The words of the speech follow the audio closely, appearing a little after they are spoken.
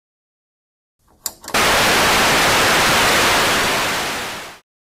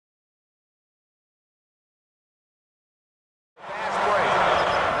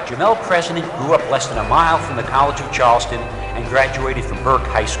Jamel President grew up less than a mile from the College of Charleston and graduated from Burke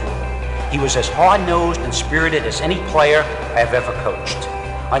High School. He was as hard-nosed and spirited as any player I have ever coached.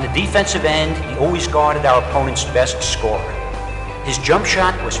 On the defensive end, he always guarded our opponent's best scorer. His jump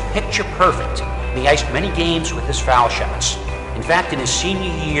shot was picture perfect, and he iced many games with his foul shots. In fact, in his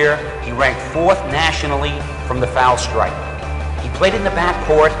senior year, he ranked 4th nationally from the foul stripe. He played in the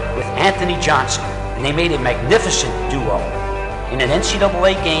backcourt with Anthony Johnson, and they made a magnificent duo. In an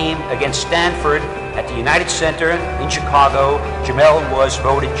NCAA game against Stanford at the United Center in Chicago, Jamel was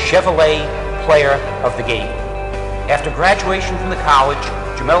voted Chevrolet Player of the Game. After graduation from the college,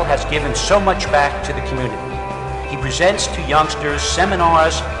 Jamel has given so much back to the community. He presents to youngsters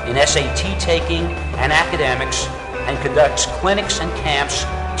seminars in SAT taking and academics, and conducts clinics and camps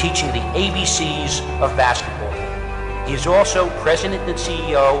teaching the ABCs of basketball. He is also president and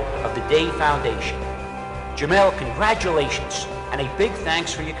CEO of the DAE Foundation. Jamel, congratulations, and a big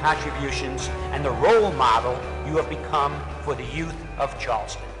thanks for your contributions and the role model you have become for the youth of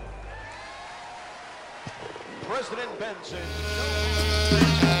Charleston. President Benson.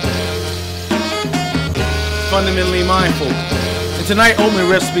 Fundamentally mindful. And tonight, oatmeal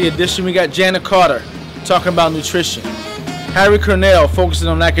recipe edition, we got Janet Carter talking about nutrition, Harry Cornell focusing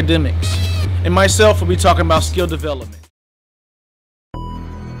on academics, and myself will be talking about skill development.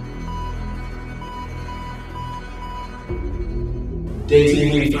 DAE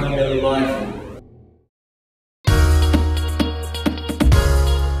TV, fundamentally mindful.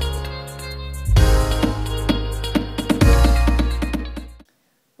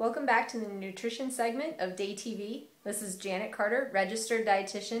 Welcome back to the nutrition segment of DAE TV. This is Janet Carter, registered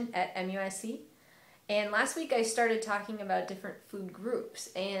dietitian at MUSC. And last week I started talking about different food groups,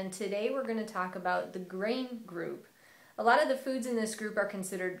 and today we're going to talk about the grain group. A lot of the foods in this group are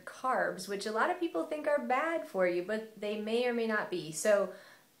considered carbs, which a lot of people think are bad for you, but they may or may not be. So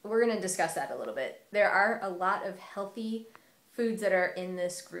we're going to discuss that a little bit. There are a lot of healthy foods that are in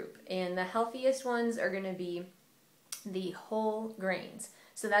this group, and the healthiest ones are going to be the whole grains.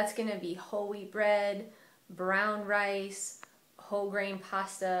 So that's going to be whole wheat bread, brown rice, whole grain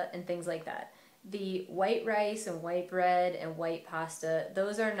pasta, and things like that. The white rice and white bread and white pasta,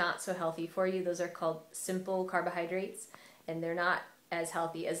 those are not so healthy for you. Those are called simple carbohydrates, and they're not as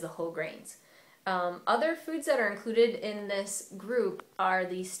healthy as the whole grains. Other foods that are included in this group are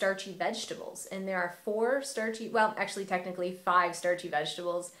the starchy vegetables, and there are 4 starchy, well, actually technically 5 starchy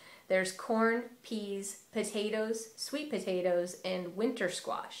vegetables. There's corn, peas, potatoes, sweet potatoes, and winter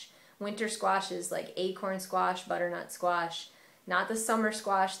squash. Winter squash is like acorn squash, butternut squash, not the summer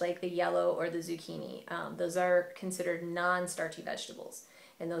squash like the yellow or the zucchini. Those are considered non-starchy vegetables,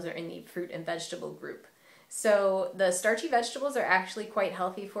 and those are in the fruit and vegetable group. So the starchy vegetables are actually quite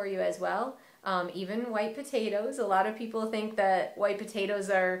healthy for you as well. Even white potatoes. A lot of people think that white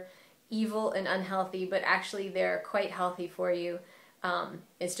potatoes are evil and unhealthy, but actually they're quite healthy for you.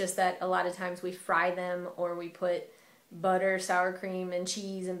 It's just that a lot of times we fry them, or we put butter, sour cream, and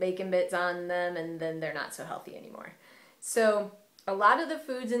cheese and bacon bits on them, and then they're not so healthy anymore. So a lot of the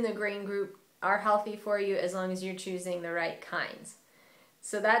foods in the grain group are healthy for you as long as you're choosing the right kinds.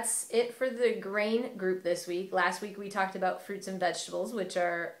 So that's it for the grain group this week. Last week we talked about fruits and vegetables, which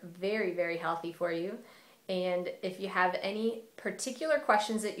are very, very healthy for you. And if you have any particular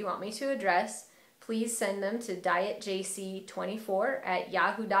questions that you want me to address, please send them to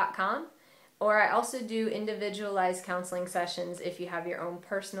dietjc24@yahoo.com. Or I also do individualized counseling sessions if you have your own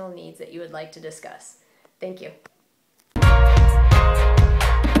personal needs that you would like to discuss. Thank you.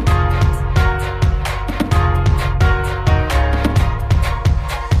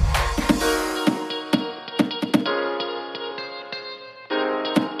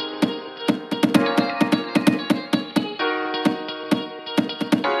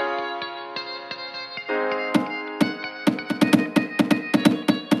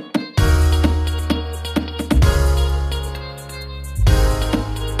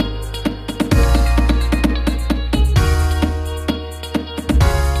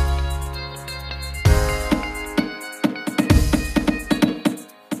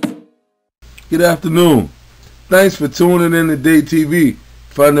 Good afternoon. Thanks for tuning in to DAE TV,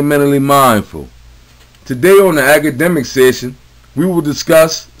 Fundamentally Mindful. Today on the academic session, we will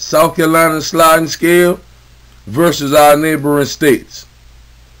discuss South Carolina's sliding scale versus our neighboring states.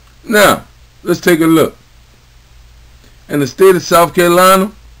 Now, let's take a look. In the state of South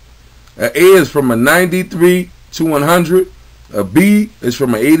Carolina, an A is from a 93 to 100, a B is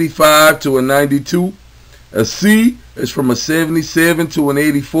from an 85 to a 92, a C is from a 77 to an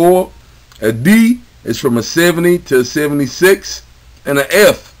 84, a D is from a 70 to a 76, and an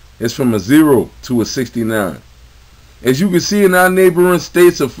F is from a 0 to a 69. As you can see in our neighboring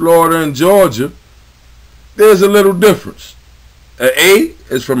states of Florida and Georgia, there's a little difference. A A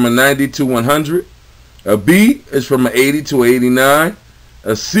is from a 90 to 100. A B is from an 80 to 89.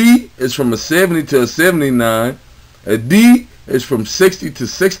 A C is from a 70 to a 79. A D is from 60 to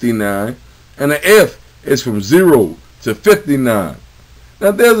 69. And an F is from 0 to 59.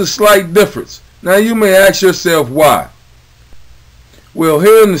 Now there's a slight difference. Now you may ask yourself why. Well,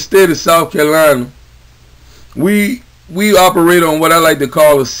 here in the state of South Carolina, we operate on what I like to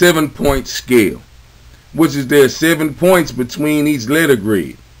call a 7-point scale, which is there are 7 points between each letter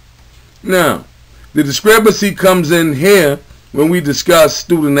grade. Now, the discrepancy comes in here when we discuss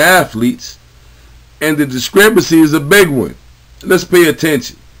student athletes, and the discrepancy is a big one. Let's pay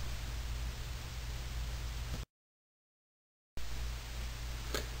attention.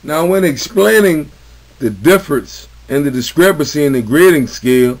 Now, when explaining the difference and the discrepancy in the grading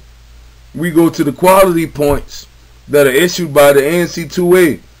scale, we go to the quality points that are issued by the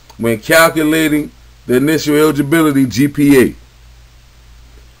NC2A when calculating the initial eligibility GPA.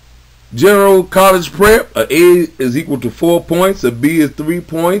 General college prep, a A is equal to 4 points, a B is 3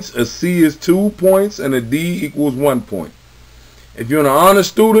 points, a C is 2 points, and a D equals 1 point. If you're an honor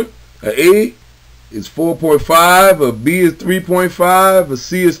student, a A is 4.5, a B is 3.5, a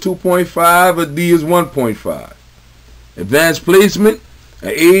C is 2.5, a D is 1.5. Advanced placement, an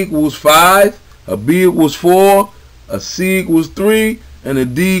A equals 5, a B equals 4, a C equals 3, and a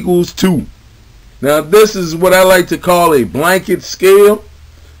D equals 2. Now this is what I like to call a blanket scale.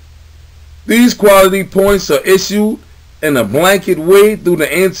 These quality points are issued in a blanket way through the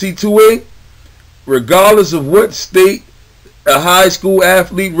NC2A, regardless of what state a high school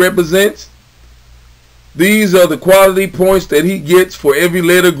athlete represents. These are the quality points that he gets for every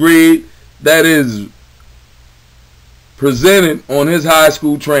letter grade that is presented on his high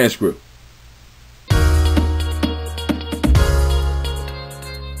school transcript.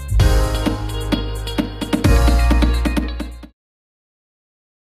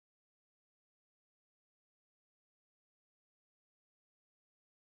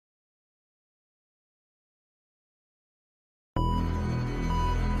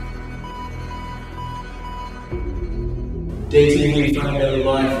 DAE TV, fundamentally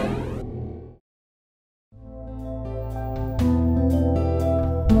mindful.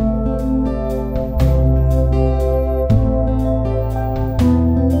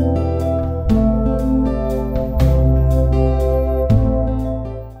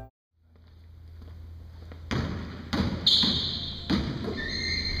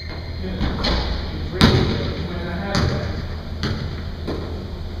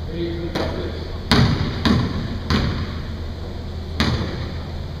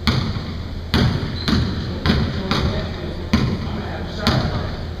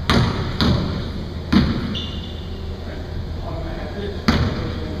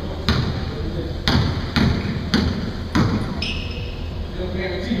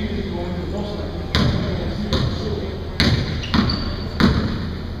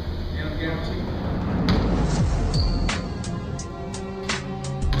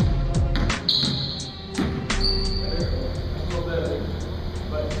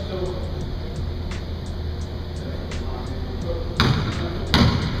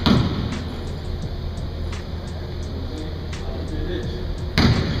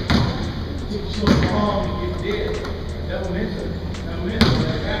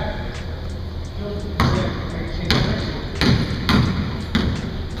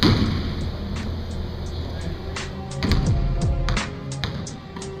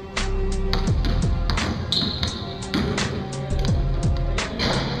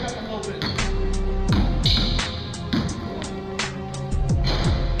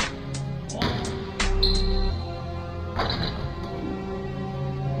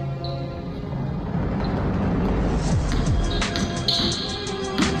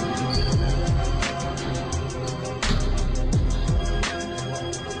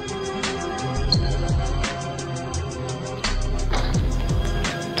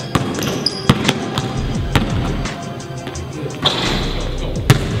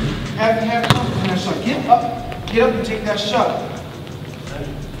 Get up and take that shot.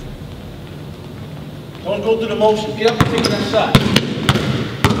 Don't go through the motion. Get up and take that shot.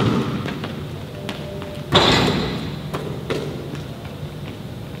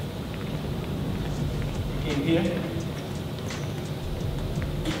 In here.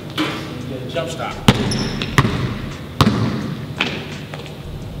 Get a jump stop.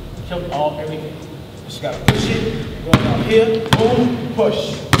 Jump all everything. Just gotta push it. Going down here. Boom.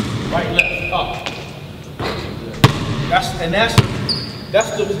 Push. Right, left. Up.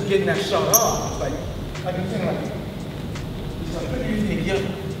 That's the getting that shot off. Like a thing like Put everything together.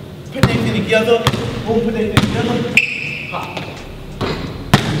 Put everything together. Boom, put everything together. Pop.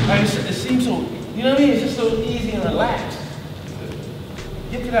 Like it seems so, you know what I mean? It's just so easy and relaxed.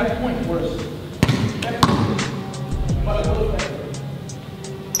 Get to that point where it's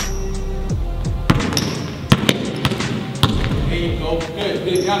there you go.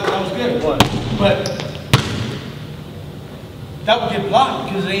 Good. That was good. But that would get blocked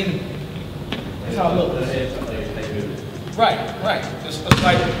because it ain't. That's how it looks. Right. It's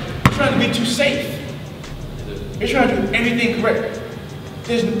like you're trying to be too safe. You're trying to do everything correct.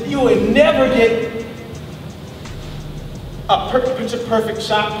 You will never get a picture perfect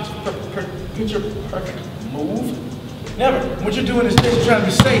shot, picture perfect move. Never. What you're doing is this, you're trying to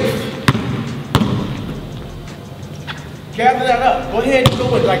be safe. Gather that up. Go ahead and go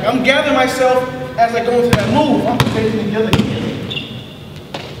with it. Like I'm gathering myself as I go into that move. I'm taking it together again.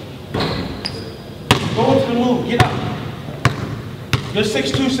 Go into the move. Get up. You're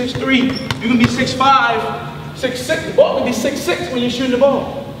 6'2", 6'3". You can be 6'5". 6'6", the ball can be 6'6" when you're shooting the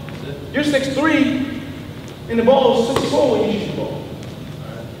ball. You're 6'3", and the ball is 6'4" when you shoot the ball.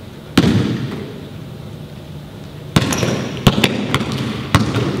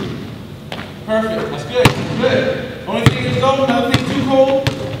 Perfect, that's good. Only thing is though, another thing too cold,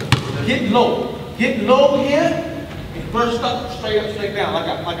 get low. Get low here, and burst up, straight down, like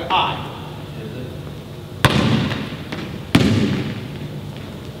an eye.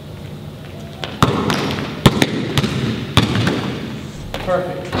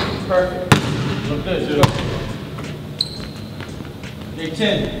 Perfect. Look good, dude. Day 10.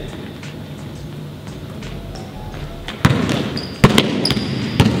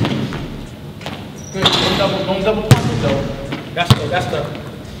 Good. Don't double pump it though.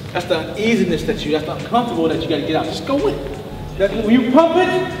 That's the uneasiness that's the uncomfortable that you gotta get out. Just go with it. When you pump it,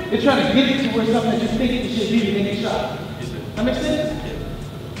 you're trying to get it to where something that you think it should be in any shot. That makes sense?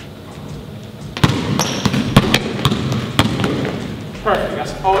 Perfect.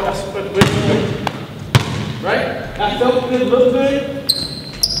 That's good. Right? That felt good, looked good.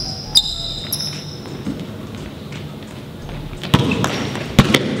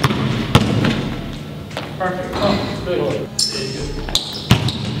 Perfect. Oh, good.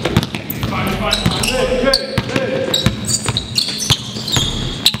 Fine. Good.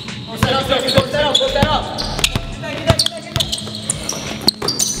 Set up. Get that.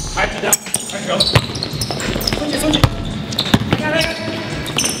 Alright, get down. Alright, go. Switch it.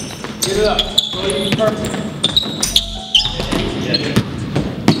 Get it up. Really perfect.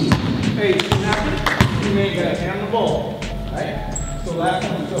 Hey, snap it. You ain't got to hand the ball. Right? So last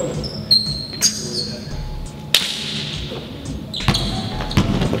one, go.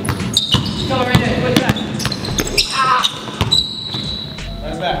 Go right there. Put that.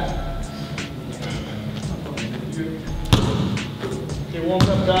 Right back. Get warmed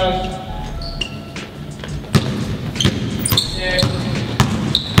up, guys. Yeah.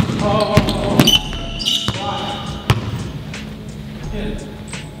 Oh.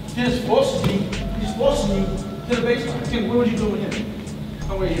 He's forcing me to the baseline. Tim, what would you do with him?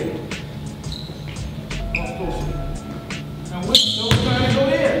 Come right here. Come closer. Now, don't try to go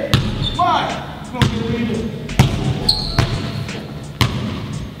there. Fine. Come on, what you do?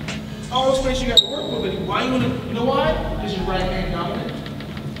 All those places you got to work with, but why you want to, you know why? Because your right hand dominant.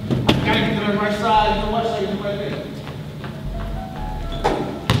 I got to get to the right side, you know what? So you're right there.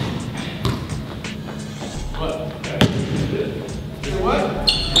 What? Okay. What?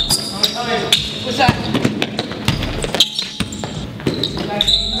 What's that?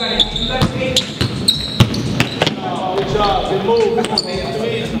 You got it. Oh, good job. Good move. Come on, man. Too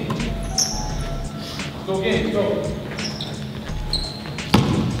easy. Go again. Go.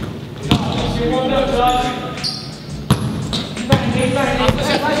 Get warmed up, Josh. You got it.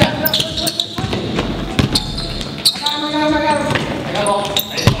 I got it all.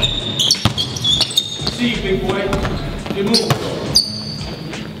 See you, big boy. Good move.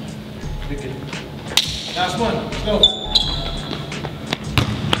 Last one. Let's go.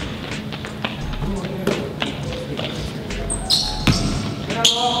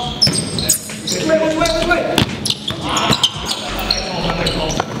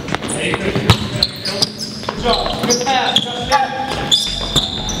 Wait. Good job. Good pass.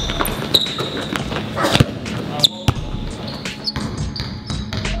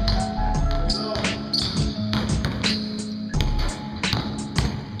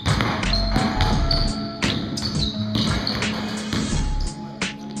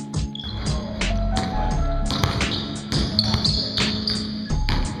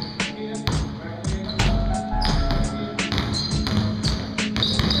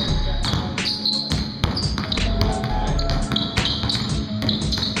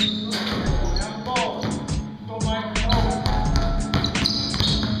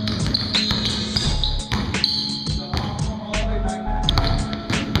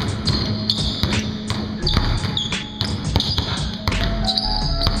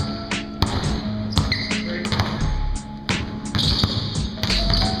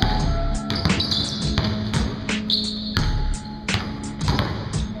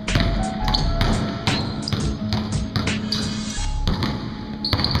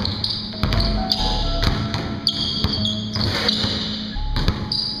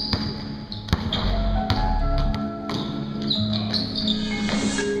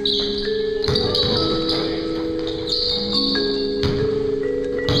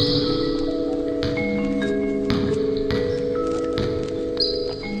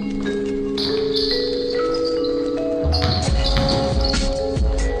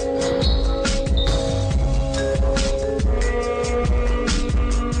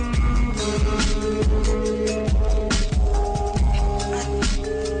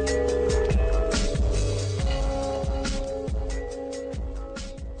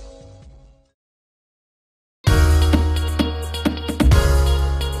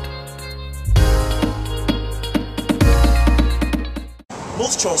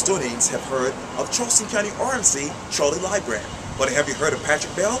 Most Charlestonians have heard of Charleston County RMC Charlie Lybrand, but have you heard of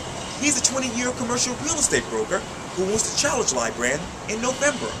Patrick Bell? He's a 20-year commercial real estate broker who wants to challenge Lybrand in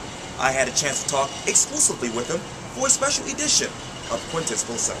November. I had a chance to talk exclusively with him for a special edition of Quintus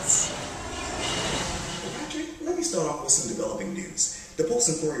Pulsats. Patrick, let me start off with some developing news. The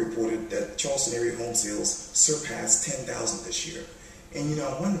Post-Inquiry reported that Charleston area home sales surpassed 10,000 this year. And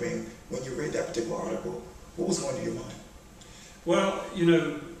I'm wondering, when you read that particular article, what was going through your mind? Well,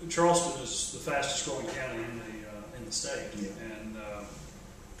 Charleston is the fastest growing county in the state, and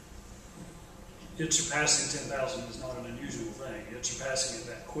it surpassing 10,000 is not an unusual thing. It surpassing it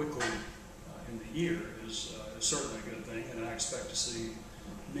that quickly in the year is certainly a good thing, and I expect to see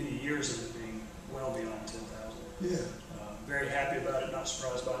many years of it being well beyond 10,000. Yeah. Very happy about it, not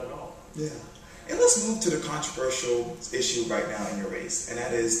surprised by it at all. Yeah. And let's move to the controversial issue right now in your race, and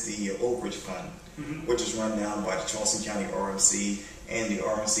that is the overage fund, which is run down by the Charleston County RMC and the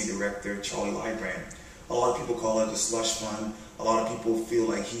RMC director, Charlie Lybrand. A lot of people call it a slush fund. A lot of people feel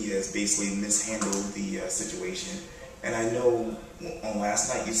like he has basically mishandled the situation. And I know on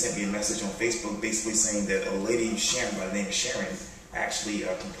last night you sent me a message on Facebook basically saying that a lady, Sharon, by the name of Sharon, actually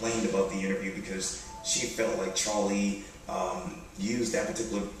complained about the interview because she felt like Charlie used that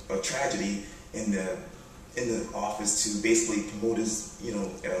particular tragedy in the office to basically promote his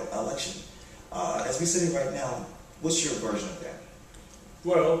election. As we sit here right now, what's your version of that?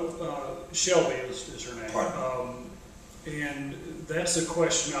 Well, Shelby is her name. Pardon. And that's a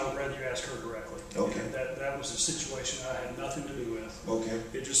question I would rather you ask her directly. Okay. And that was a situation I had nothing to do with. Okay.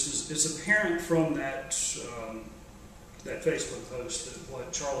 It just is, it's apparent from that Facebook post that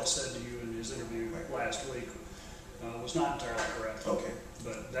what Charlie said to you in his interview last week was not entirely correct. Okay.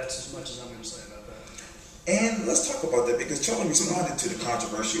 But that's as much as I'm going to say about that. And let's talk about that because Charlie responded to the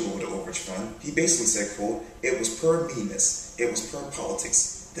controversy over the overage fund. He basically said, quote, "It was per meanness. It was per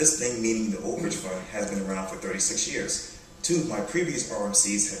politics. This thing," meaning the overage fund, "has been around for 36 years. Two of my previous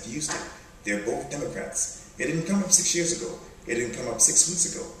RMCs have used it. They're both Democrats. It didn't come up 6 years ago. It didn't come up 6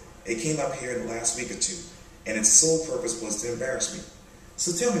 weeks ago. It came up here in the last week or two. And its sole purpose was to embarrass me."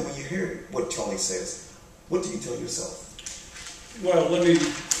 So tell me, when you hear what Charlie says, what do you tell yourself? Well,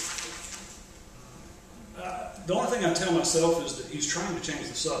 the only thing I tell myself is that he's trying to change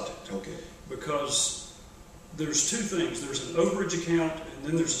the subject. Okay. Because there's two things. There's an overage account and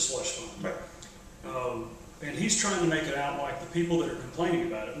then there's a slush fund. Right. And he's trying to make it out like the people that are complaining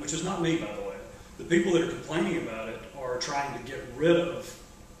about it, which is not me, by the way. The people that are complaining about it are trying to get rid of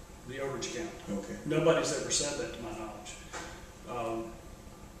the overage account. Okay. Nobody's ever said that to my knowledge.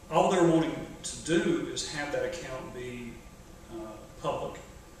 All they're wanting to do is have that account be public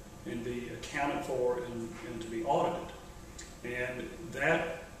and be accounted for and to be audited. And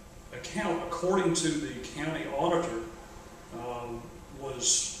that account, according to the county auditor,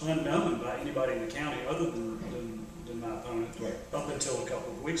 was unknown by anybody in the county other than my opponent up until a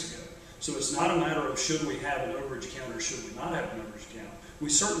couple of weeks ago. So it's not a matter of should we have an overage account or should we not have an overage account. We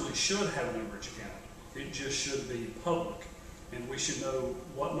certainly should have an overage account. It just should be public. And we should know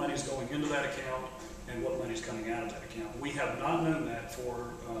what money's going into that account and what money's coming out of that account. We have not known that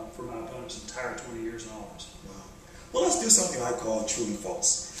for my opponent's entire 20 years in office. Wow. Well, let's do something I call true and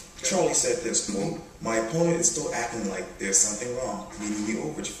false. Okay. Charlie said this, quote, "My opponent is still acting like there's something wrong, meaning the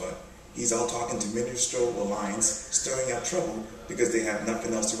overage fund. He's out talking to ministerial alliance, stirring up trouble because they have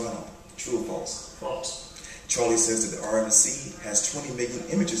nothing else to run on." True or false? False. Charlie says that the RMC has 20 million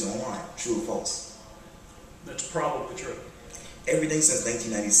images online. True or false? That's probably true. Everything since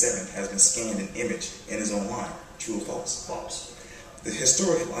 1997 has been scanned and imaged and is online. True or false? False. The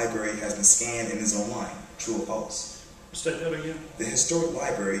historic library has been scanned and is online. True or false? State that again. The historic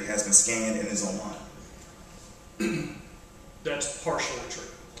library has been scanned and is online. That's partially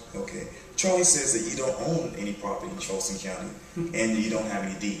true. Okay. Charlie says that you don't own any property in Charleston County and you don't have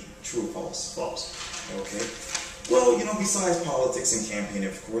any deed. True or false? False. Okay. Well, besides politics and campaigning,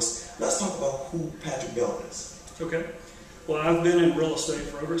 of course, let's talk about who Patrick Bell is. Okay. Well, I've been in real estate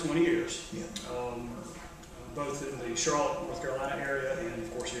for over 20 years, Yeah. both in the Charlotte, North Carolina area and,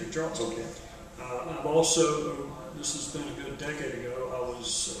 of course, here in Charleston. Okay. I've also, this has been a good decade ago,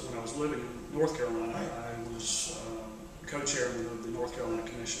 when I was living in North Carolina, I was co-chairman of the North Carolina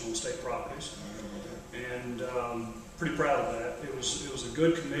Commission on State Properties, and pretty proud of that. It was a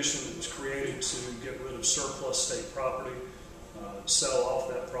good commission that was created to get rid of surplus state property, sell off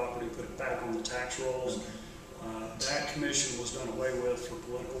that property, put it back on the tax rolls. Okay. That commission was done away with for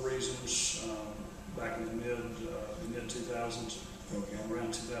political reasons back in the mid 2000s,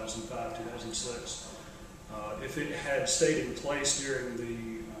 around 2005, 2006. If it had stayed in place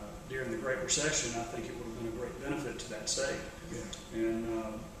during the Great Recession, I think it would have been a great benefit to that state. Yeah. And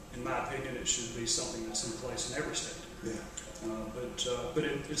in my opinion, it should be something that's in place in every state. Yeah. But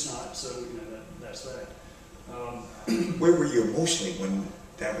it's not. So that's that. Where were you emotionally when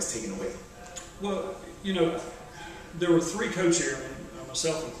that was taken away? Well, there were 3 co-chairmen,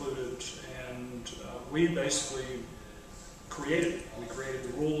 myself included, and we basically created it. We created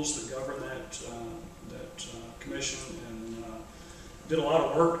the rules that govern that commission, and did a lot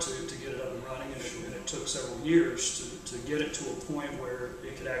of work to get it up and running, and it took several years to get it to a point where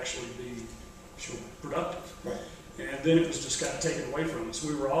it could actually be productive. Right. And then it was just kind of taken away from us.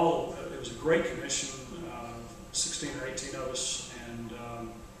 We were all, it was a great commission, 16 or 18 of us, and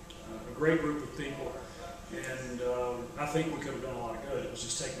a great group of people. And I think we could have done a lot of good. It was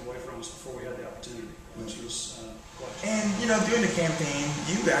just taken away from us before we had the opportunity, which was quite. And during the campaign,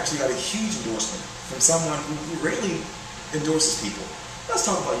 you actually got a huge endorsement from someone who rarely endorses people. Let's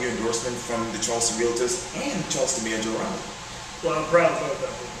talk about your endorsement from the Charleston Realtors and Charleston Mayor Joe Riley. Well, I'm proud of both of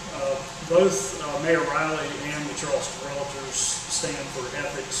them. Both Mayor Riley and the Charleston Realtors stand for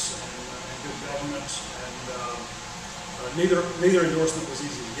ethics and good government, and neither endorsement was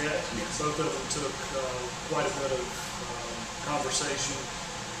easy to get. Yes. Both of them took quite a bit of conversation,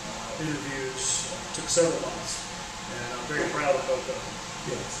 interviews, took several months, and I'm very proud of both of them.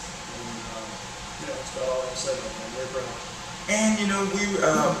 Yes. And that's about all I said about them. I'm very proud. And we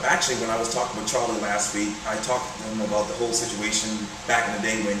actually, when I was talking with Charlie last week, I talked to him about the whole situation back in the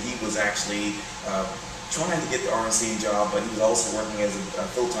day when he was actually trying to get the RNC job, but he was also working as a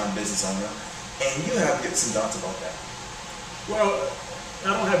full-time business owner. And you have some doubts about that. Well,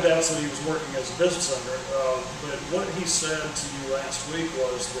 I don't have doubts that he was working as a business owner, but what he said to you last week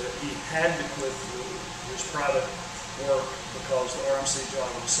was that he had to quit his private work because the RMC job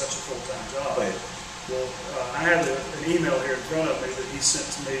was such a full-time job. Right. Well, I have an email here in front of me that he sent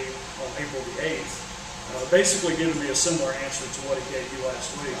to me on April the 8th, basically giving me a similar answer to what he gave you last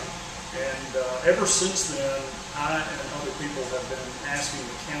week. And ever since then, I and other people have been asking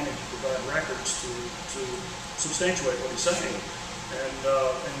the county to provide records to substantiate what he's saying. And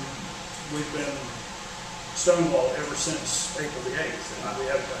we've been stonewalled ever since April the 8th, and we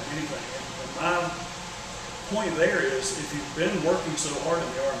haven't done anything. And my point there is, if you've been working so hard in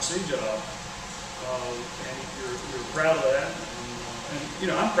the RMC job, and you're proud of that,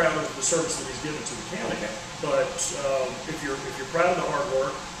 and I'm proud of the service that he's given to the county. Okay. But if you're proud of the hard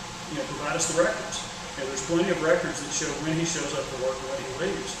work, provide us the records. And there's plenty of records that show when he shows up for work and when he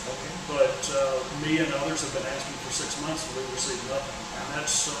leaves. Okay. But me and others have been asking for 6 months and we've received nothing, and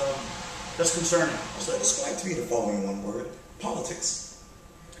that's concerning. So describe to me the following one word: politics.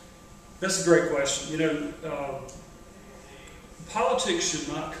 That's a great question. Politics should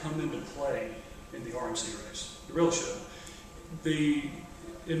not come into play in the RMC race. It really shouldn't.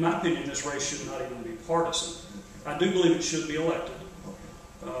 In my opinion, this race should not even be partisan. I do believe it should be elected,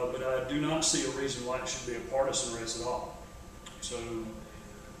 but I do not see a reason why it should be a partisan race at all. So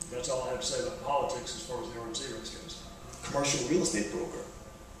that's all I have to say about politics as far as the RMC race goes. Commercial real estate broker,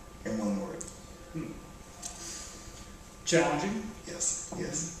 in one word. Challenging. Yes,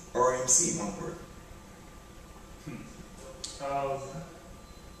 yes. RMC, one word.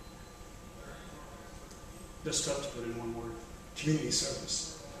 That's tough to put in one word. Community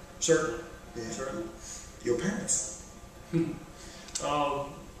service. Certainly. Yeah. Certainly. Your parents. Role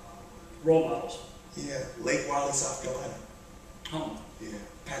models. Yeah. Lake Wiley, South Carolina. Home. Yeah.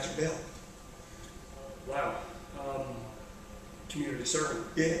 Patrick Bell. Wow. Community servant.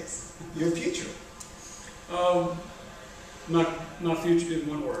 Yes. Your future. My future in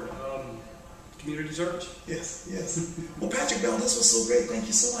one word. Community service. Yes, yes. Well, Patrick Bell, this was so great. Thank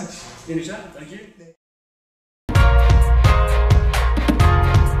you so much. Anytime. Thank you.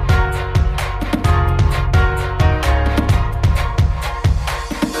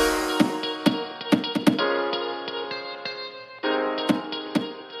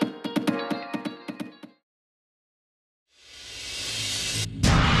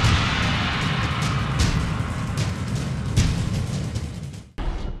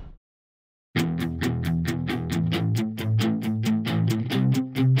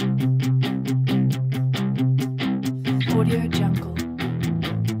 Audio Jungle.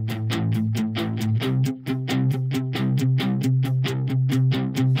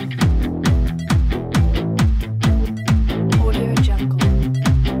 Audio Jungle.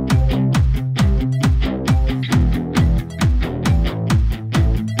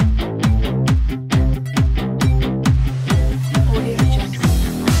 Audio Jungle.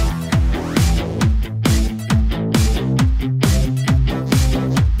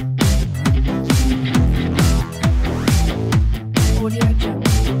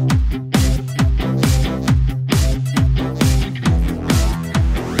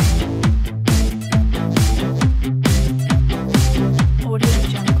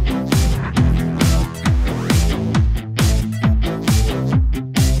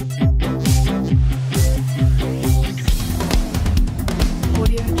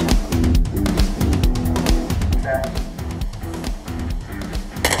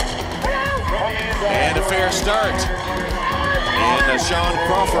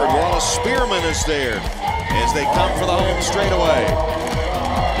 Crawford. Wallace Spearman is there as they come for the home straightaway.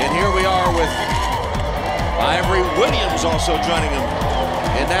 And here we are with Ivory Williams also joining him.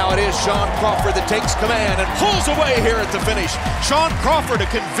 And now it is Sean Crawford that takes command and pulls away here at the finish. Sean Crawford, a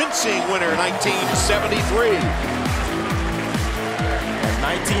convincing winner, 1973.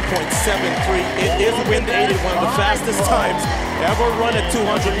 At 19.73, it is wind-aided, one of the fastest times ever run at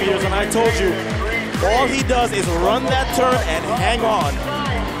 200 meters. And I told you, all he does is run that turn and hang on.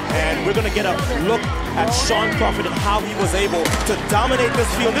 And we're going to get a look at Sean Crawford and how he was able to dominate this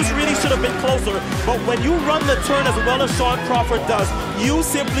field. This really should have been closer, but when you run the turn as well as Sean Crawford does, you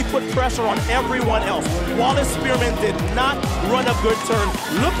simply put pressure on everyone else. Wallace Spearman did not run a good turn.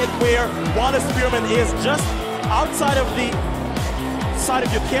 Look at where Wallace Spearman is, just outside of the side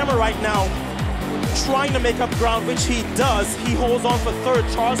of your camera right now, trying to make up ground, which he does. He holds on for third.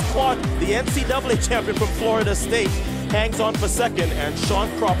 Charles Clark, the NCAA champion from Florida State, hangs on for second, and Sean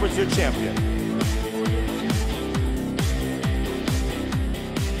Crawford's your champion.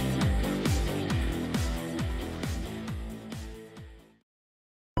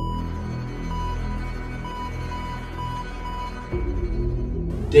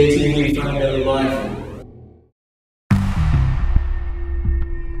 DAE TV, fundamentally mindful.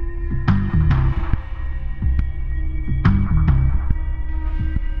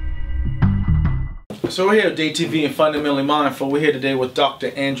 So we're here at DAE TV and Fundamentally Mindful. We're here today with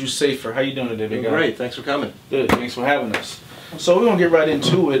Dr. Andrew Saffer. How you doing today, big guy? Great, thanks for coming. Good, thanks for having us. So we're going to get right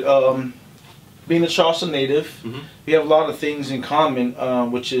into it. Being a Charleston native, we have a lot of things in common,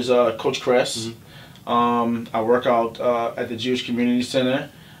 which is Coach Kress. I work out at the Jewish Community Center,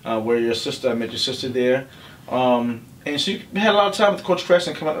 where your sister, I met your sister there. And so you had a lot of time with Coach Kress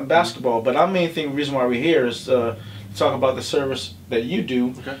and come up in basketball. But our main thing, reason why we're here is talk about the service that you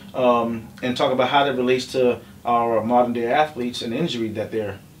do, and talk about how that relates to our modern day athletes and injury that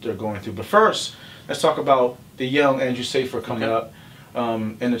they're going through. But first, let's talk about the young Andrew Saffer coming up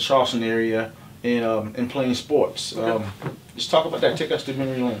in the Charleston area in playing sports. Just talk about that. Take us to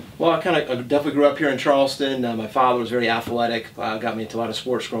memory lane. Well, I definitely grew up here in Charleston. My father was very athletic, got me into a lot of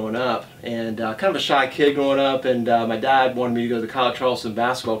sports growing up, and kind of a shy kid growing up. And my dad wanted me to go to the College Charleston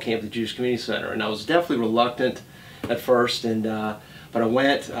basketball camp at the Jewish Community Center, and I was definitely reluctant at first, but I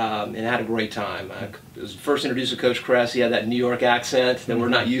went and had a great time. I was first introduced to Coach Kress. He had that New York accent that we're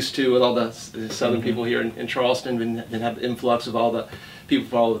not used to with all the southern people here in Charleston, and have the influx of all the people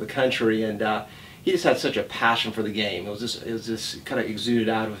from all over the country. And he just had such a passion for the game. It was just kind of exuded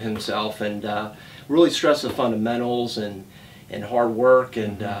out of himself, and really stressed the fundamentals and hard work,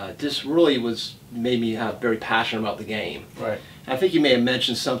 and just really made me very passionate about the game. Right. I think you may have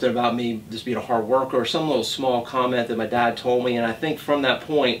mentioned something about me just being a hard worker, or some little small comment that my dad told me, and I think from that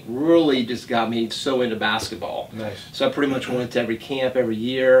point really just got me so into basketball. Nice. So I pretty much went to every camp every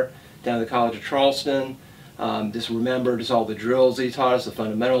year down to the College of Charleston. Just remembered just all the drills that he taught us, the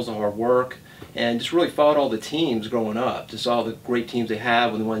fundamentals, the hard work, and just really followed all the teams growing up. Just all the great teams they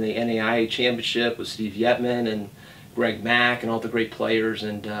have. When they won the NAIA championship with Steve Yetman and Greg Mack and all the great players,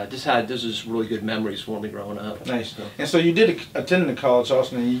 and this was really good memories for me growing up. Nice. And so you did attend the college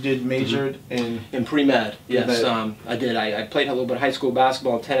also, and you did majored in pre-med. Yes, I did. I played a little bit of high school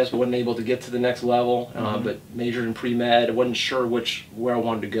basketball and tennis, but wasn't able to get to the next level. But majored in pre-med. I wasn't sure where I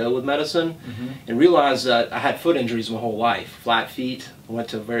wanted to go with medicine, and realized that I had foot injuries my whole life. Flat feet. I went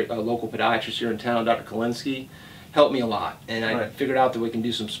to a local podiatrist here in town, Dr. Kalinsky. Helped me a lot, and I figured out that we can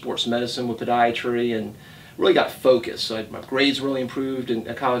do some sports medicine with podiatry, and really got focused. So my grades really improved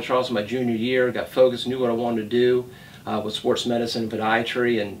at College Charleston my junior year. Got focused, knew what I wanted to do with sports medicine and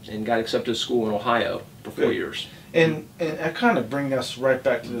podiatry, and got accepted to school in Ohio for 4 years. And I kind of bring us right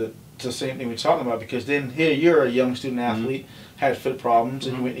back to the same thing we're talking about, because then here you're a young student athlete, had foot problems,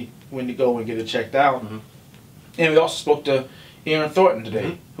 and you went to go and get it checked out. And we also spoke to Aaron Thornton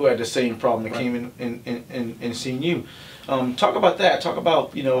today, who had the same problem that came in and seen you. Talk about that. Talk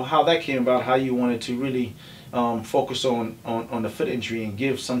about how that came about, how you wanted to really focus on the foot injury and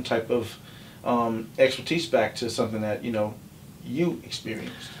give some type of expertise back to something that you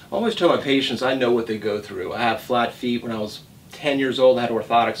experienced. I always tell my patients I know what they go through. I have flat feet. When I was 10 years old, I had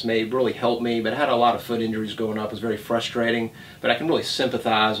orthotics made, really helped me, but I had a lot of foot injuries growing up. It was very frustrating, but I can really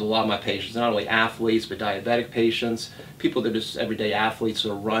sympathize with a lot of my patients, not only athletes, but diabetic patients, people that are just everyday athletes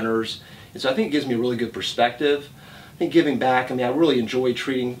or runners. And so I think it gives me a really good perspective. I think giving back, I mean, I really enjoy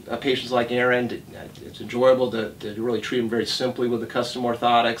treating patients like Aaron. It's enjoyable to really treat him very simply with the custom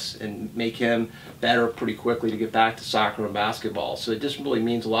orthotics and make him better pretty quickly to get back to soccer and basketball. So it just really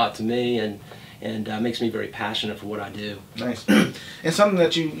means a lot to me, and and makes me very passionate for what I do. Nice. And something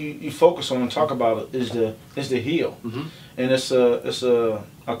that you focus on and talk about is the heel, and it's a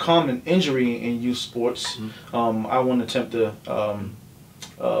common injury in youth sports. I won't attempt to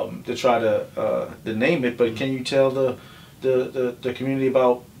try to name it, but can you tell the community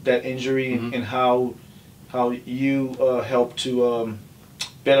about that injury and how you help to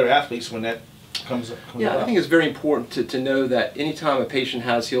better athletes when that comes Yeah, about? I think it's very important to know that anytime a patient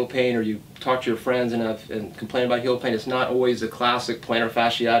has heel pain, or you talk to your friends and complain about heel pain, it's not always a classic plantar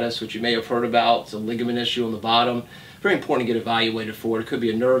fasciitis, which you may have heard about. It's a ligament issue on the bottom. Very important to get evaluated for it. It could be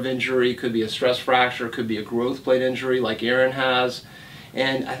a nerve injury, it could be a stress fracture, it could be a growth plate injury like Aaron has.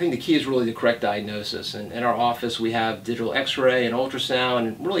 And I think the key is really the correct diagnosis. And in our office we have digital x-ray and ultrasound,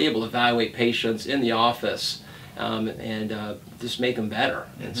 and really able to evaluate patients in the office and just make them better.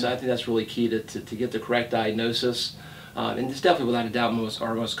 And so I think that's really key to get the correct diagnosis. And it's definitely without a doubt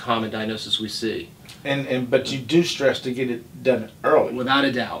our most common diagnosis we see. But you do stress to get it done early. Without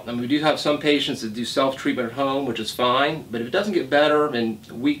a doubt. I mean, we do have some patients that do self-treatment at home, which is fine, but if it doesn't get better in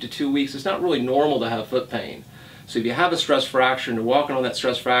a week to 2 weeks, it's not really normal to have foot pain. So if you have a stress fracture and you're walking on that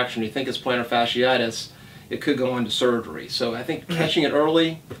stress fracture and you think it's plantar fasciitis, it could go on to surgery. So I think catching it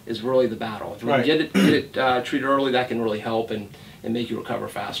early is really the battle. If we can get it treated early, that can really help and make you recover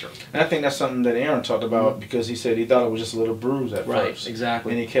faster. And I think that's something that Aaron talked about, because he said he thought it was just a little bruise at first.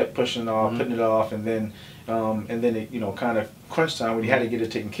 Exactly. And he kept pushing it off, putting it off, and then it, kind of crunch time when he had to get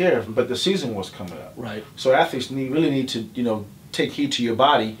it taken care of. But the season was coming up. Right. So athletes really need to, take heed to your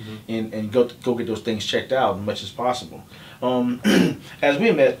body and go get those things checked out as much as possible. As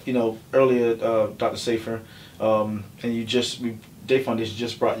we met, earlier, Dr. Saffer, and DAE Foundation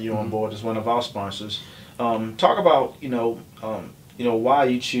just brought you on board as one of our sponsors. Talk about why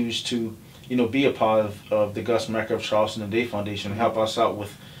you choose to be a part of the Gus Macker of Charleston and DAE Foundation and help us out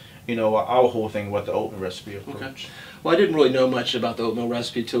with our whole thing with the oatmeal recipe approach. Okay. Well, I didn't really know much about the oatmeal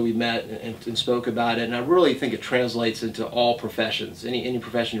recipe until we met and spoke about it, and I really think it translates into all professions, any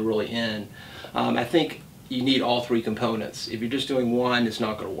profession you're really in. I think you need all three components. If you're just doing one, it's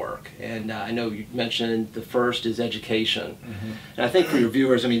not going to work. And I know you mentioned the first is education. And I think for your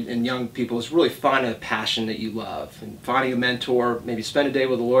viewers, and young people, it's really finding a passion that you love and finding a mentor, maybe spend a day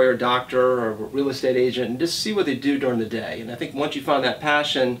with a lawyer, doctor, or a real estate agent, and just see what they do during the day. And I think once you find that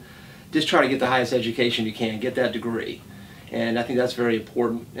passion, just try to get the highest education you can, get that degree. And I think that's very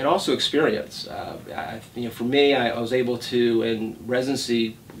important. And also experience. For me, I was able to, in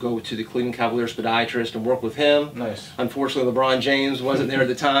residency, go to the Cleveland Cavaliers podiatrist and work with him. Nice. Unfortunately, LeBron James wasn't there at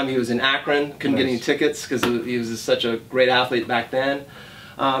the time. He was in Akron, couldn't get any tickets because he was such a great athlete back then.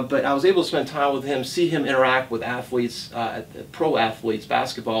 But I was able to spend time with him, see him interact with athletes, pro athletes,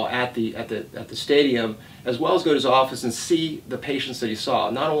 basketball at the stadium, as well as go to his office and see the patients that he saw.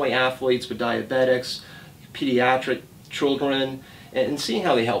 Not only athletes, but diabetics, pediatric children, and seeing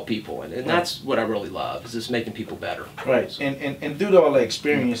how they help people. And that's what I really love, is just making people better. Right. So. And due to all the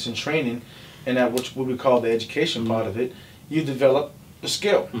experience and training, and that what we call the education part of it, you develop the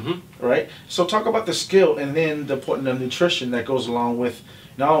skill, right? So talk about the skill and then the important of nutrition that goes along with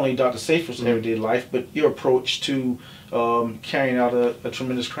not only Dr. Saffer's everyday life, but your approach to carrying out a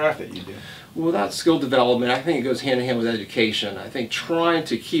tremendous craft that you do. Well, without skill development, I think it goes hand in hand with education. I think trying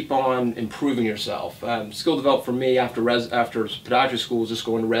to keep on improving yourself. Skill development for me after podiatry school was just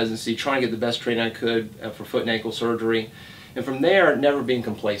going to residency, trying to get the best training I could for foot and ankle surgery. And from there, never being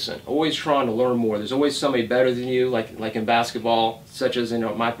complacent, always trying to learn more. There's always somebody better than you, like in basketball, such as in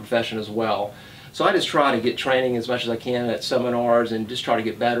my profession as well. So I just try to get training as much as I can at seminars and just try to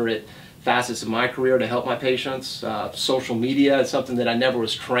get better at facets of my career to help my patients. Social media is something that I never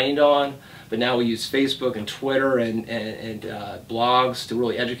was trained on, but now we use Facebook and Twitter and blogs to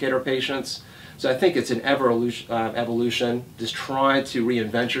really educate our patients. So I think it's an evolution, just trying to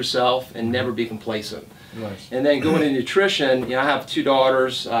reinvent yourself and never be complacent. Nice. And then going into nutrition, I have two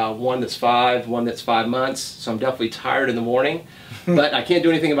daughters, one that's 5, one that's 5 months, so I'm definitely tired in the morning, but I can't do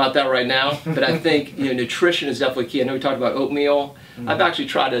anything about that right now. But I think nutrition is definitely key. I know we talked about oatmeal. I've actually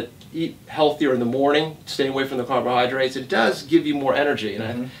tried to eat healthier in the morning, stay away from the carbohydrates. It does give you more energy,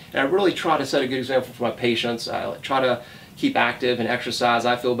 and I really try to set a good example for my patients. I try to keep active and exercise.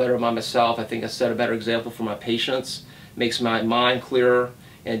 I feel better about myself. I think I set a better example for my patients. It makes my mind clearer.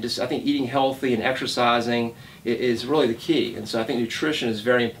 And just, I think eating healthy and exercising is really the key. And so I think nutrition is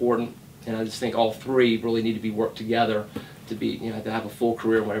very important. And I just think all three really need to be worked together to be, to have a full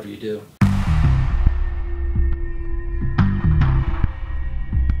career in whatever you do.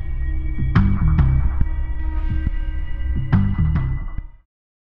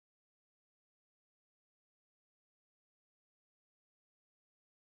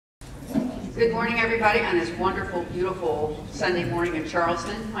 Good morning, everybody, on this wonderful, beautiful Sunday morning in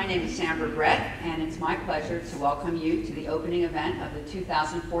Charleston. My name is Saffer Brett, and it's my pleasure to welcome you to the opening event of the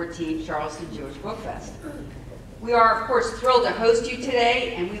 2014 Charleston Jewish Book Fest. We are, of course, thrilled to host you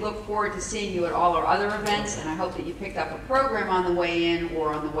today, and we look forward to seeing you at all our other events, and I hope that you picked up a program on the way in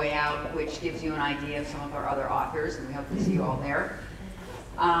or on the way out, which gives you an idea of some of our other authors, and we hope to see you all there.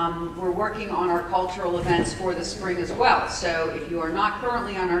 We're working on our cultural events for the spring as well, so if you are not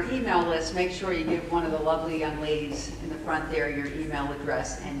currently on our email list, make sure you give one of the lovely young ladies in the front there your email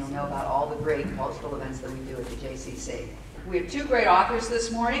address, and you'll know about all the great cultural events that we do at the JCC. We have two great authors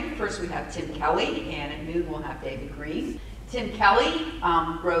this morning. First we have Tim Kelly, and at noon we'll have David Green. Tim Kelly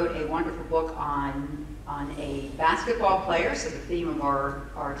wrote a wonderful book on a basketball player, so the theme of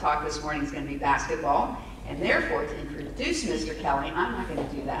our talk this morning is going to be basketball. And therefore, to introduce Mr. Kelly, I'm not going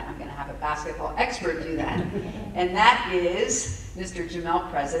to do that. I'm going to have a basketball expert do that. And that is Mr. Jamel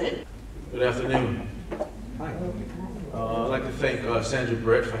President. Good afternoon. Hi. I'd like to thank Sandra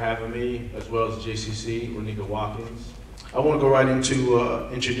Brett for having me, as well as JCC, Renika Watkins. I want to go right into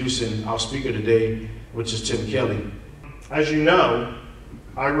introducing our speaker today, which is Tim Kelly. As you know,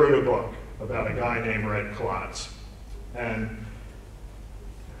 I wrote a book about a guy named Red Klotz. And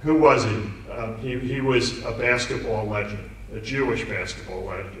who was he? He was a basketball legend, a Jewish basketball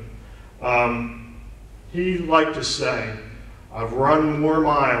legend. He liked to say, I've run more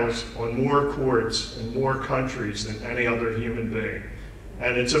miles on more courts in more countries than any other human being.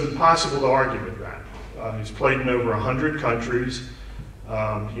 And it's impossible to argue with that. He's played in over 100 countries.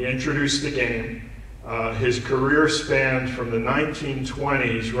 He introduced the game. His career spanned from the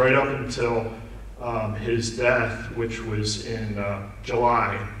 1920s right up until his death, which was in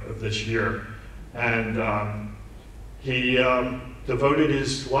July of this year. And he devoted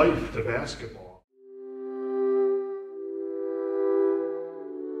his life to basketball.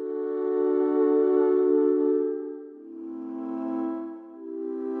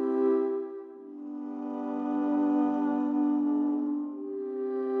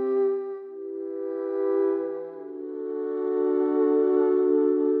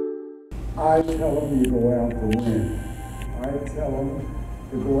 I tell them you go out to win. I tell them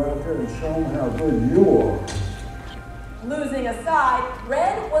to go out there and show them how good you are. Losing aside,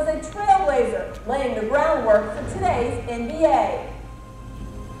 Red was a trailblazer, laying the groundwork for today's NBA.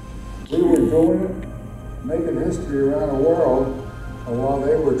 We were doing it, making history around the world, while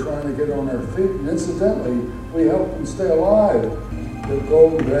they were trying to get on their feet, and incidentally, we helped them stay alive. The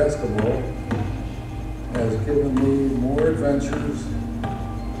gold basketball has given me more adventures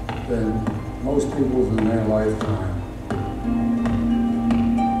than most people's in their lifetime.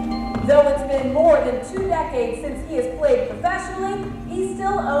 Though it's been more than 2 decades since he has played professionally, he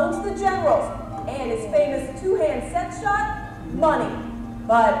still owns the Generals and his famous two-hand set shot, money.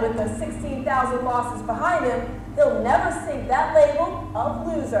 But with the 16,000 losses behind him, he'll never sink that label of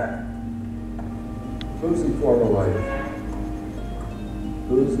loser. Losing's part of life.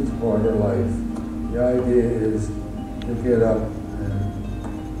 Losing's part of life. The idea is to get up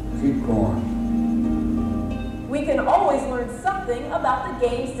and keep going. We can always learn something about the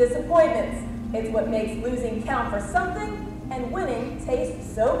game's disappointments. It's what makes losing count for something and winning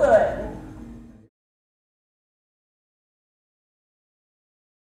taste so good.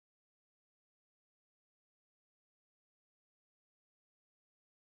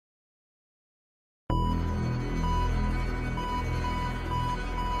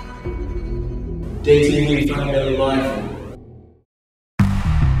 DAE TV, fundamentally mindful.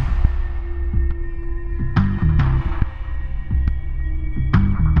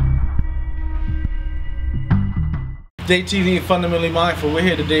 DAE TV, fundamentally mindful. We're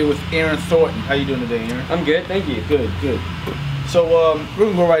here today with Aaron Thornton. How you doing today, Aaron? I'm good, thank you. Good, good. So we're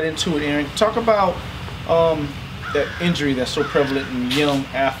gonna go right into it, Aaron. Talk about that injury that's so prevalent in young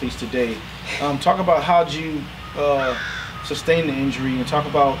athletes today. Talk about how did you sustain the injury, and talk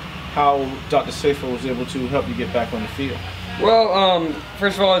about how Dr. Saffer was able to help you get back on the field. Well,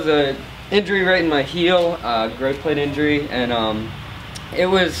 first of all, it was an injury right in my heel, growth plate injury, and it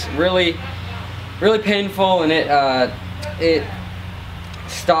was really painful, and it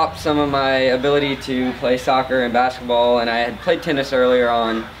stopped some of my ability to play soccer and basketball, and I had played tennis earlier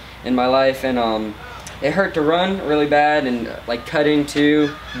on in my life, and it hurt to run really bad, and like cutting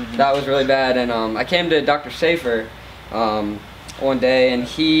too, that was really bad, and I came to Dr. Saffer one day, and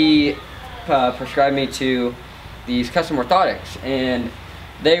he prescribed me to these custom orthotics, and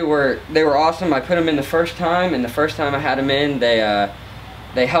they were awesome. I put them in the first time, and the first time I had them in,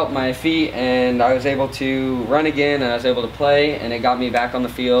 they helped my feet, and I was able to run again, and I was able to play, and it got me back on the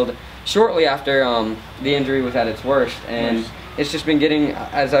field shortly after the injury was at its worst. And it's just been getting,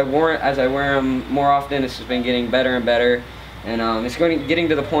 as I wear them more often, it's just been getting better and better. And it's getting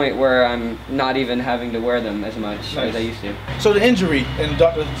to the point where I'm not even having to wear them as much as I used to. So the injury, and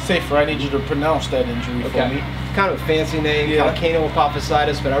Dr. Saffer, I need you to pronounce that injury for me. It's kind of a fancy name, calcaneal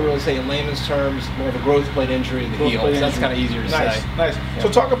apophysitis, but I really say in layman's terms, more of a growth plate injury in the heel. So that's kind of easier to say. Nice. So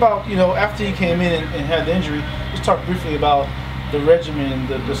talk about, after he came in and had the injury, just talk briefly about the regimen,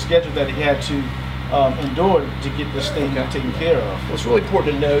 the schedule that he had to endure to get this thing taken care of. Well, it's really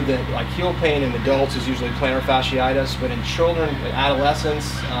important to know that like heel pain in adults is usually plantar fasciitis, but in children,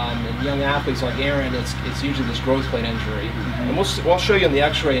 adolescents, and young athletes like Aaron, it's usually this growth plate injury. And we'll show you in the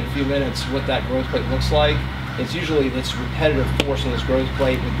x-ray in a few minutes what that growth plate looks like. It's usually this repetitive force on this growth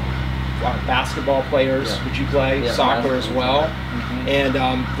plate with basketball players, which you play, soccer as well. And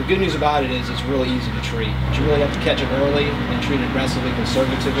the good news about it is it's really easy to treat. But you really have to catch it early and treat it aggressively,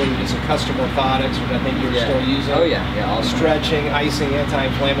 conservatively. We did some custom orthotics, which I think you're still using. Oh yeah. Stretching, icing,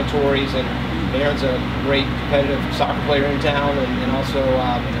 anti-inflammatories, and Aaron's a great competitive soccer player in town, and also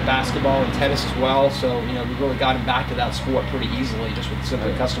basketball and tennis as well. So we really got him back to that sport pretty easily, just with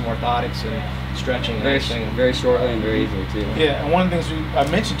simply custom orthotics and stretching and icing. Very shortly and very easily too. Yeah, and one of the things I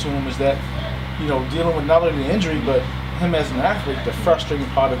mentioned to him is that dealing with not only the injury, but him as an athlete, the frustrating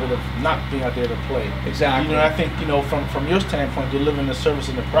part of it of not being out there to play. Exactly. I think from your standpoint, delivering the service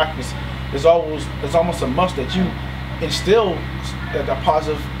and the practice is almost a must that you instill a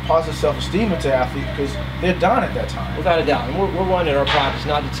positive self-esteem into athletes, because they're done at that time. Without a doubt. And we're running our practice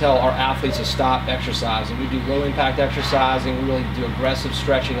not to tell our athletes to stop exercising. We do low-impact exercising. We really do aggressive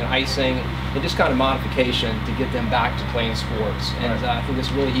stretching and icing, and just kind of modification to get them back to playing sports. And I think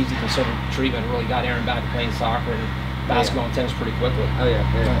this really easy conservative treatment really got Aaron back to playing soccer and basketball and tennis pretty quickly. Oh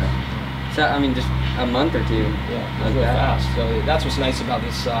yeah. So just a month or two. Yeah, really fast. So that's what's nice about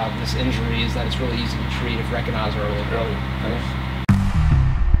this this injury, is that it's really easy to treat if recognized early. Okay.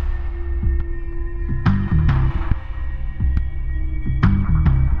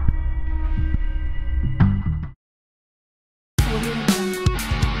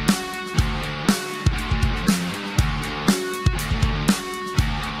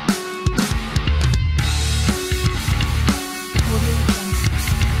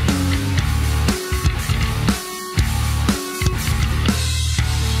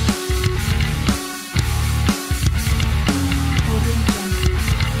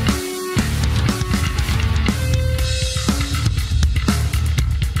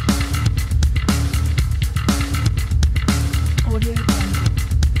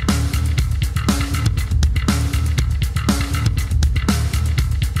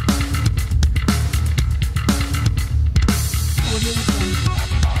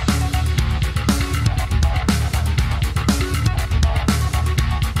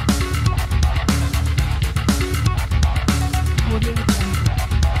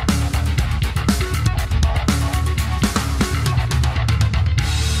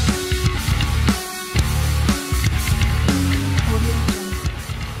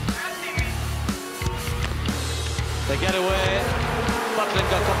 They get away. Buckland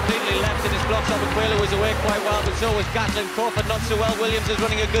got completely left in his blocks. Abuquela was away quite well, but so was Gatlin. Crawford not so well. Williams is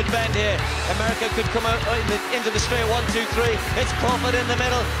running a good bend here. America could come out into the straight 1, 2, 3. It's Crawford in the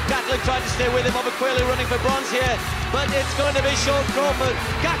middle. Gatlin trying to stay with him. Abuquela running for bronze here, but it's going to be Sean Crawford.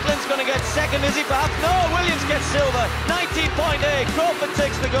 Gatlin's going to get second, is he perhaps? No, Williams gets silver. 19.8. Crawford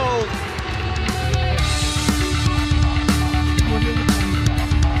takes the gold.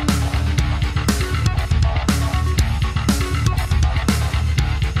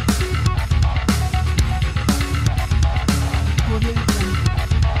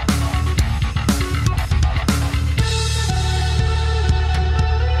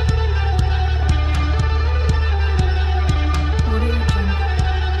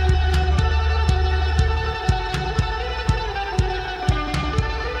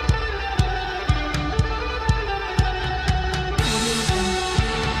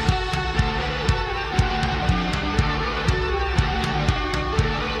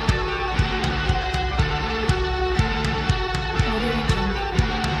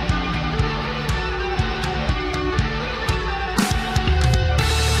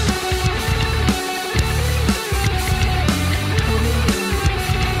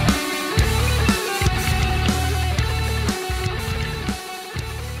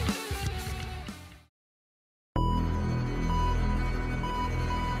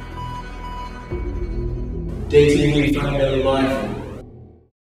 DAE TV family life.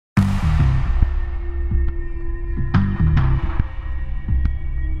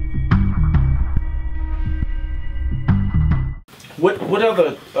 What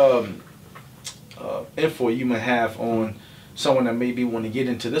other info you might have on someone that maybe want to get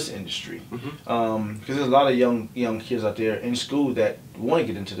into this industry? Because there's a lot of young kids out there in school that want to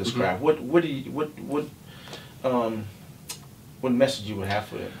get into this craft. What message you would have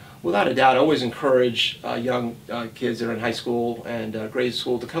for them? Without a doubt, I always encourage young kids that are in high school and grade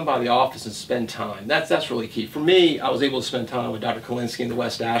school to come by the office and spend time. That's really key. For me, I was able to spend time with Dr. Kalinsky in the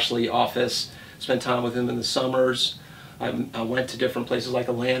West Ashley office, spend time with him in the summers. I went to different places like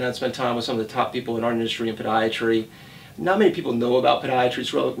Atlanta and spent time with some of the top people in our industry in podiatry. Not many people know about podiatry.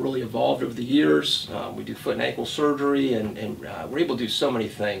 It's really evolved over the years. We do foot and ankle surgery, and we're able to do so many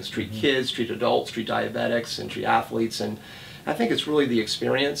things, treat kids, treat adults, treat diabetics, and treat athletes. And I think it's really the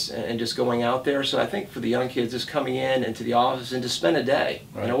experience and just going out there. So I think for the young kids, just coming in into the office and just spend a day.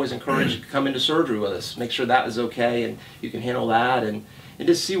 Right. And I always encourage you to come into surgery with us. Make sure that is okay and you can handle that, and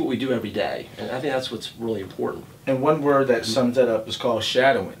just see what we do every day. And I think that's what's really important. And one word that sums that up is called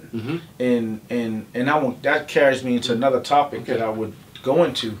shadowing. And that carries me into another topic that I would go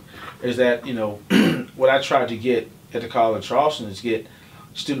into, is that, you know, what I try to get at the College of Charleston is get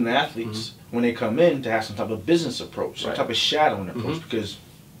student athletes when they come in to have some type of business approach, some type of shadowing approach, because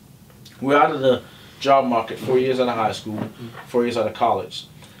we're out of the job market 4 years out of high school, 4 years out of college.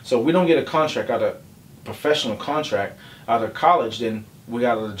 So if we don't get a contract out of professional contract out of college, then we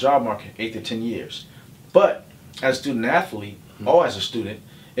got out of the job market 8 to 10 years. But as a student athlete or as a student,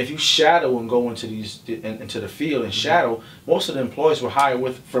 if you shadow and go into into the field and shadow, most of the employees will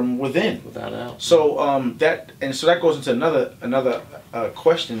hire from within. Without a doubt. So that goes into another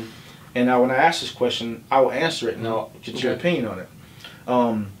question. And now when I ask this question, I will answer it and I'll get your opinion on it.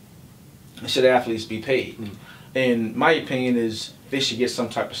 Should athletes be paid? And my opinion is they should get some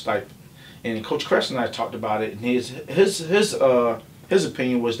type of stipend. And Coach Crest and I talked about it, and his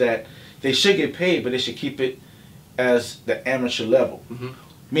opinion was that they should get paid, but they should keep it as the amateur level,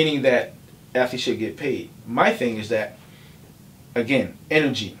 meaning that athletes should get paid. My thing is that, again,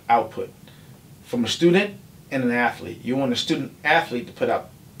 energy output from a student and an athlete. You want a student athlete to put out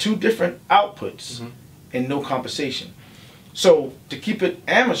two different outputs and no compensation. So to keep it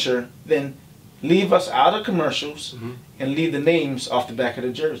amateur, then leave us out of commercials and leave the names off the back of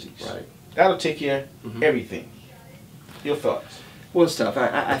the jerseys. Right. That'll take care of everything. Your thoughts? Well, it's tough.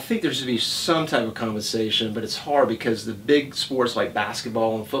 I think there should be some type of compensation, but it's hard because the big sports like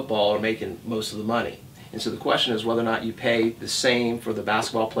basketball and football are making most of the money. And so the question is whether or not you pay the same for the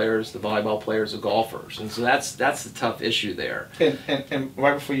basketball players, the volleyball players, the golfers. And so that's the tough issue there. And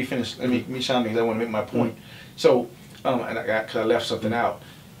right before you finish, let me chime in because I want to make my point. So, because I left something out.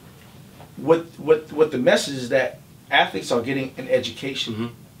 What the message is that athletes are getting an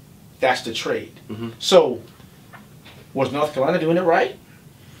education. That's the trade. So, was North Carolina doing it right?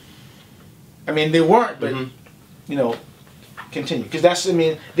 I mean, they weren't, but you know, continue, because that's, I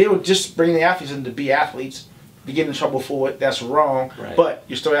mean, they were just bringing the athletes in to be athletes, to get in trouble for it. That's wrong. Right. But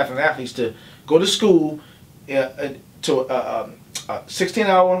you're still asking athletes to go to school to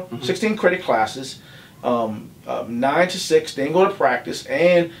 16-hour, 16 credit classes, 9 to 6. Then go to practice,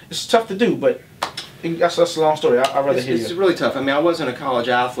 and it's tough to do, but. That's a long story. I'd rather hear you. It's really tough. I mean, I wasn't a college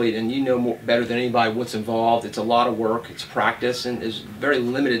athlete, and you know better than anybody what's involved. It's a lot of work. It's practice, and it's very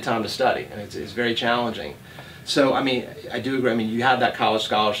limited time to study, and it's very challenging. So, I mean, I do agree. I mean, you have that college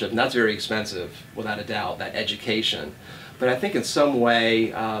scholarship, and that's very expensive, without a doubt, that education. But I think in some way,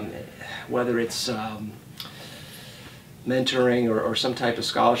 whether it's mentoring or some type of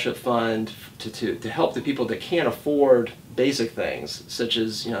scholarship fund to help the people that can't afford basic things, such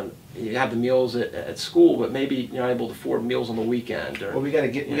as, you know, you have the meals at school, but maybe you're not able to afford meals on the weekend. Or, well, we gotta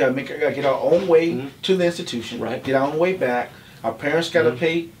get our own way to the institution, right? Get our own way back. Our parents gotta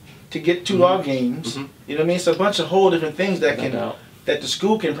pay to get to our games. You know what I mean? It's a bunch of whole different things that that the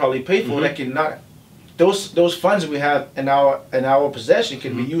school can probably pay for. That can not. Those funds we have in our possession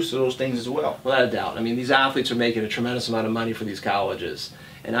can be used to those things as well. Without a doubt. I mean, these athletes are making a tremendous amount of money for these colleges,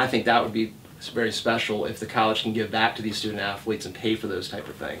 and I think that would be very special if the college can give back to these student athletes and pay for those type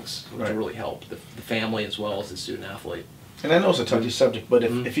of things, which will really help the family as well as the student athlete. And I know it's a touchy subject, but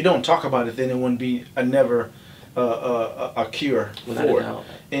if you don't talk about it, then it wouldn't be a cure for it.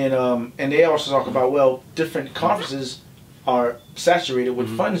 And they also talk about, well, different conferences are saturated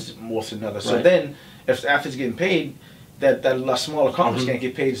with funds more than others. So then, if the athletes getting paid, that smaller conference can't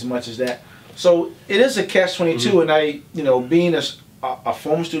get paid as much as that. So it is a catch-22, and I, you know, being a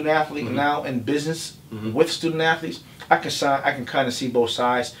former student athlete now in business with student athletes, I can kind of see both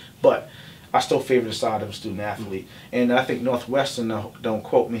sides, but I still favor the side of a student athlete. And I think Northwestern, don't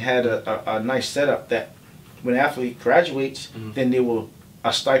quote me, had a nice setup that when an athlete graduates, then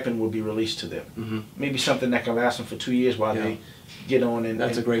a stipend will be released to them. Maybe something that can last them for 2 years while they get on. And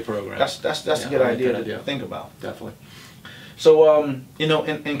that's a great program. That's a good idea to think about. Definitely. So, you know,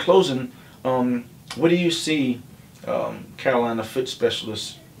 in closing, what do you see Carolina Fit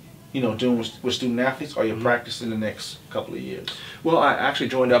Specialists, you know, doing with student athletes? Are you practicing the next couple of years? Well, I actually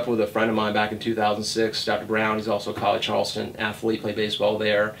joined up with a friend of mine back in 2006, Dr. Brown. He's also a college Charleston athlete, played baseball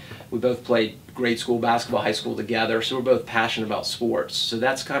there. We both played grade school basketball, high school together, so we're both passionate about sports. So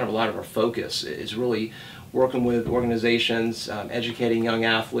that's kind of a lot of our focus, is really working with organizations, educating young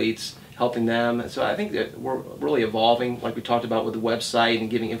athletes, helping them. So I think that we're really evolving, like we talked about with the website and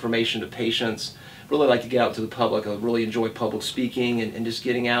giving information to patients. Really like to get out to the public. I really enjoy public speaking and just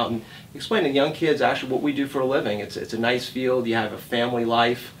getting out and explaining to young kids actually what we do for a living. It's a nice field. You have a family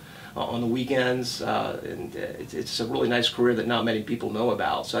life on the weekends, and it's a really nice career that not many people know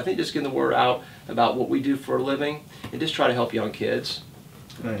about. So I think just getting the word out about what we do for a living and just try to help young kids.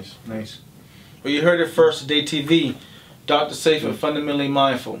 Nice, nice. Well, you heard it first, DAE TV. Dr. Saffer, Fundamentally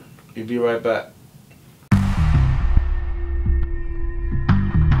Mindful. We'll be right back.